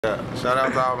Yeah, shout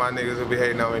out to all my niggas who be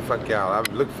hating on me. Fuck y'all. I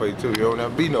be looking for you too. You don't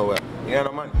never be nowhere. You ain't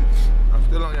no money. I'm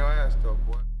still on your ass though,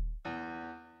 boy.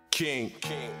 King.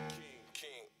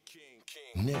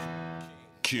 Nigga.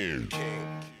 King.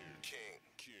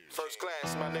 First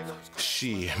class, my nigga.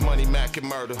 Shit, money, Mac, and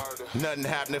murder. Nothing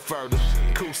happening further.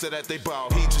 Cool said that they ball,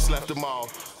 he just left them all,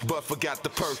 but forgot to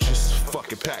purchase.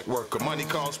 Fucking pack worker, money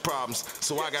cause problems,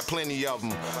 so I got plenty of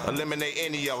them. Eliminate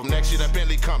any of them. Next year that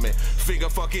Bentley coming. Finger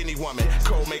fuck any woman.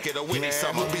 Cole make it a Whitney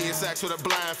summer. Being sacks with a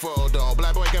blindfold on.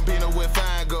 Black boy Campino with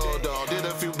fine gold on. Did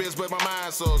a few bits, but my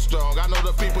mind so strong. I know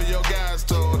the people your guys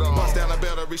told on. Bust down the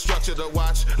belt, restructure the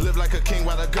watch. Live like a king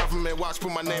while the government watch.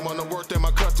 Put my name on the work that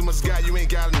my customers got. You ain't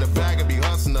got in the bag and be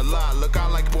hustling a lot. Look, I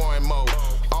like boring mode.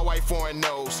 All white foreign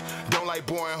nose. Don't like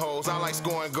boring hoes. I like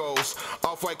scoring goals.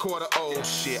 Off-white quarter old.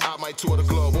 Shit, I might tour the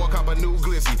globe. Walk up a new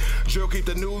glizzy. Drill keep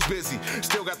the news busy.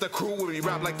 Still got the crew with me.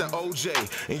 Rap like the OJ.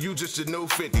 And you just a new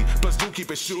 50. Plus do keep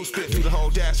his shoes fit. Through the whole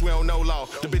dash, we don't know law.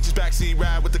 The bitches backseat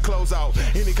ride with the clothes out.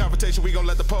 Any confrontation, we gon'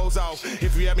 let the pose off.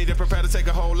 If you have me, then prepare to take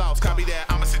a whole loss. Copy that,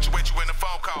 I'ma situate you in a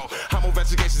phone call. I'm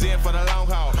investigations in for the long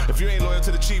haul. If you ain't loyal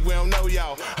to the chief, we don't know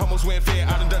y'all. Almost went fair,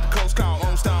 I done done the close call.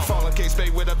 On style. Falling case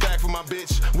fade with a bag for my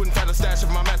bitch. Wouldn't find a stash if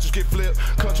my mattress get flipped.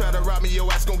 Come try to rob me,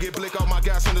 your ass gon' get blick. All my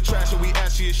guys from the trash and we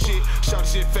ashy as shit. Shout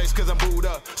shit face cause I'm booed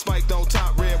up. Spiked on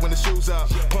top, red when the shoes up.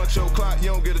 Punch your clock, you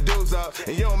don't get a dues up.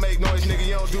 And you don't make noise, nigga,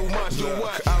 you don't do much. Do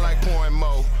what? I like pouring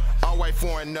mo. All white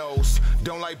foreign nose.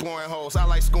 Don't like boring hoes. I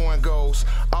like scoring goals.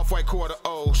 Off-white quarter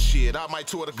oh shit. I might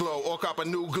tour the globe or cop a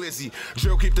new glizzy.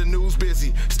 Drill keep the news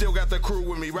busy. Still got the crew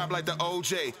with me. Rap like the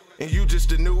OJ. And you just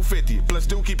the new 50. Plus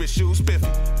do keep his shoes spiffy.